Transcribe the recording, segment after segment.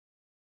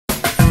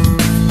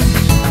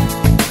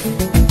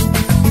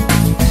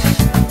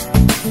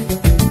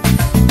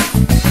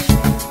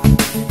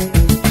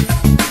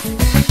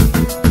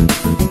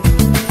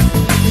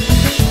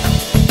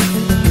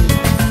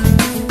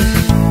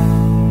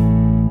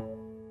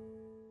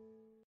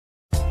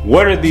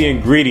What are the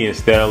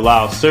ingredients that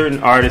allow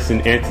certain artists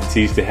and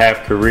entities to have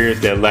careers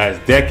that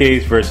last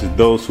decades versus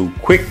those who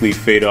quickly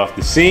fade off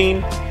the scene?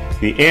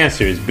 The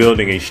answer is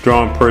building a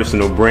strong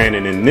personal brand,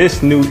 and in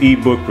this new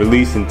ebook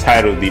release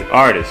entitled The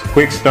Artist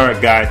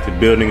Quickstart Guide to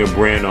Building a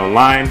Brand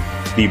Online,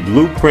 the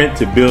blueprint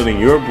to building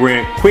your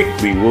brand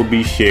quickly will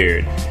be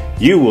shared.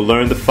 You will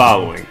learn the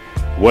following.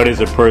 What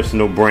is a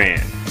personal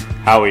brand?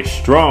 How a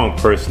strong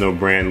personal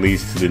brand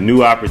leads to the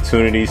new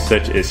opportunities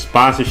such as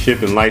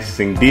sponsorship and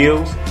licensing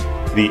deals,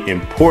 the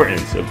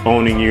importance of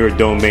owning your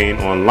domain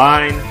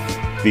online,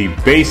 the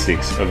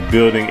basics of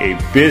building a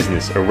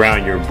business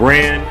around your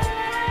brand,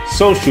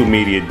 social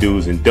media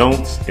do's and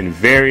don'ts, and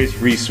various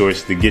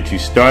resources to get you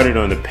started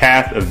on the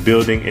path of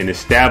building an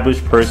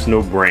established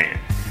personal brand.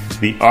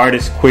 The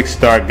Artist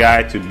Quickstart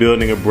Guide to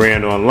Building a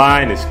Brand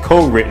Online is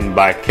co-written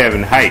by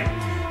Kevin Hite,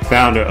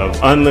 founder of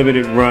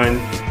Unlimited Run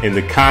and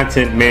the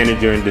content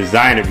manager and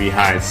designer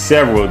behind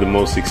several of the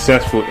most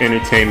successful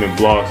entertainment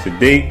blogs to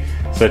date,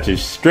 such as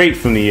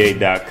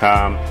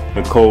StraightFromTheA.com,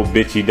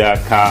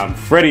 NicoleBitchie.com,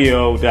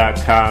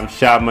 FreddieO.com,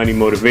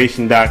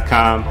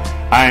 ShopMoneyMotivation.com,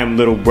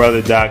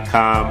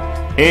 IamLittleBrother.com,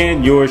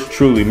 and yours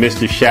truly,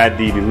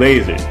 Mr.Shadeed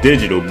Laser,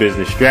 digital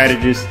business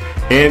strategist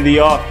and the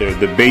author of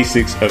The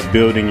Basics of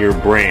Building Your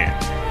Brand.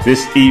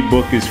 This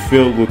ebook is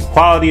filled with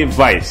quality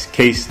advice,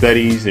 case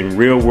studies, and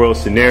real-world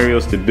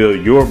scenarios to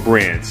build your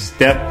brand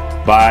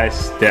step by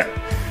step.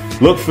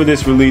 Look for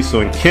this release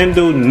on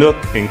Kindle, Nook,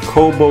 and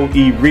Kobo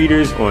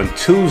e-readers on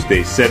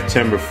Tuesday,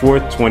 September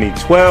 4th,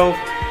 2012,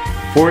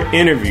 for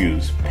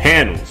interviews,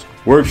 panels,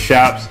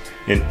 workshops,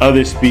 and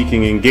other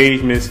speaking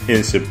engagements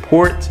in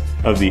support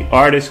of the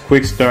Artist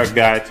Quickstart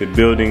Guide to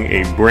Building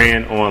a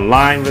Brand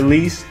Online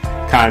release.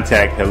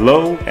 Contact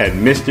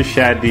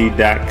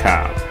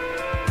hello@mrshadeed.com.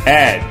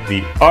 Add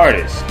the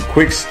Artist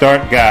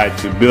Quickstart Guide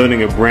to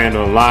Building a Brand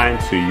Online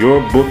to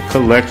your book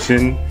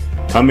collection,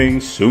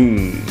 coming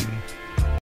soon.